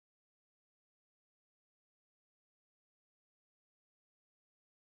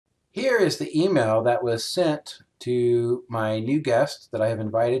Here is the email that was sent to my new guest that I have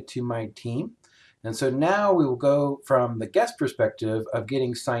invited to my team. And so now we will go from the guest perspective of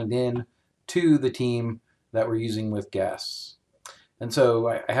getting signed in to the team that we're using with guests. And so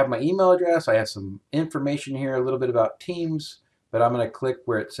I have my email address. I have some information here, a little bit about Teams, but I'm going to click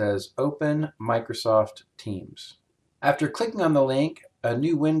where it says Open Microsoft Teams. After clicking on the link, a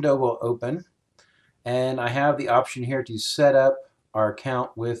new window will open, and I have the option here to set up our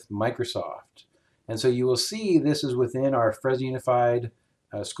account with Microsoft. And so you will see this is within our Fresno Unified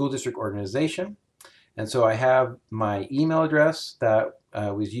School District organization. And so I have my email address that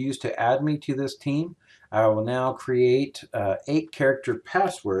was used to add me to this team. I will now create an 8-character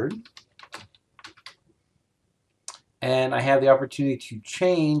password. And I have the opportunity to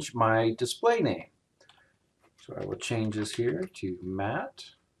change my display name. So I will change this here to Matt.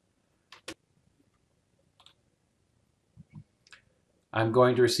 I'm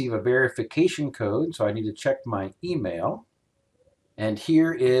going to receive a verification code, so I need to check my email. And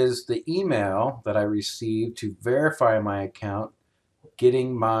here is the email that I received to verify my account,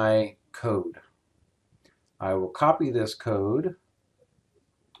 getting my code. I will copy this code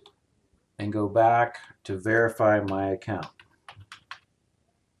and go back to verify my account.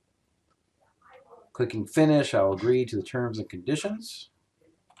 Clicking finish, I'll agree to the terms and conditions.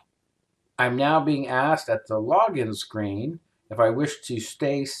 I'm now being asked at the login screen if I wish to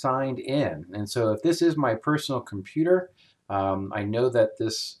stay signed in. And so if this is my personal computer, I know that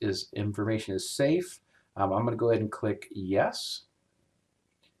this information is safe. I'm going to go ahead and click yes.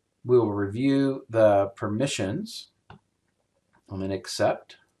 We will review the permissions. I'm going to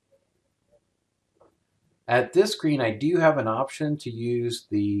accept. At this screen, I do have an option to use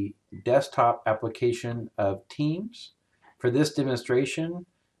the desktop application of Teams. For this demonstration,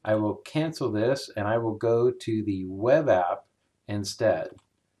 I will cancel this and I will go to the web app instead.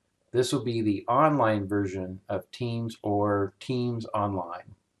 This will be the online version of Teams or Teams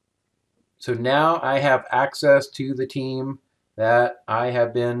Online. So now I have access to the team that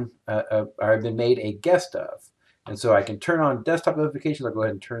I've been made a guest of. And so I can turn on desktop notifications. I'll go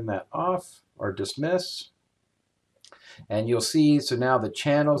ahead and turn that off or dismiss. And you'll see, so now the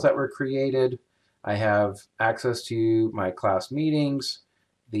channels that were created, I have access to my class meetings,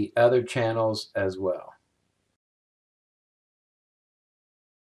 the other channels as well.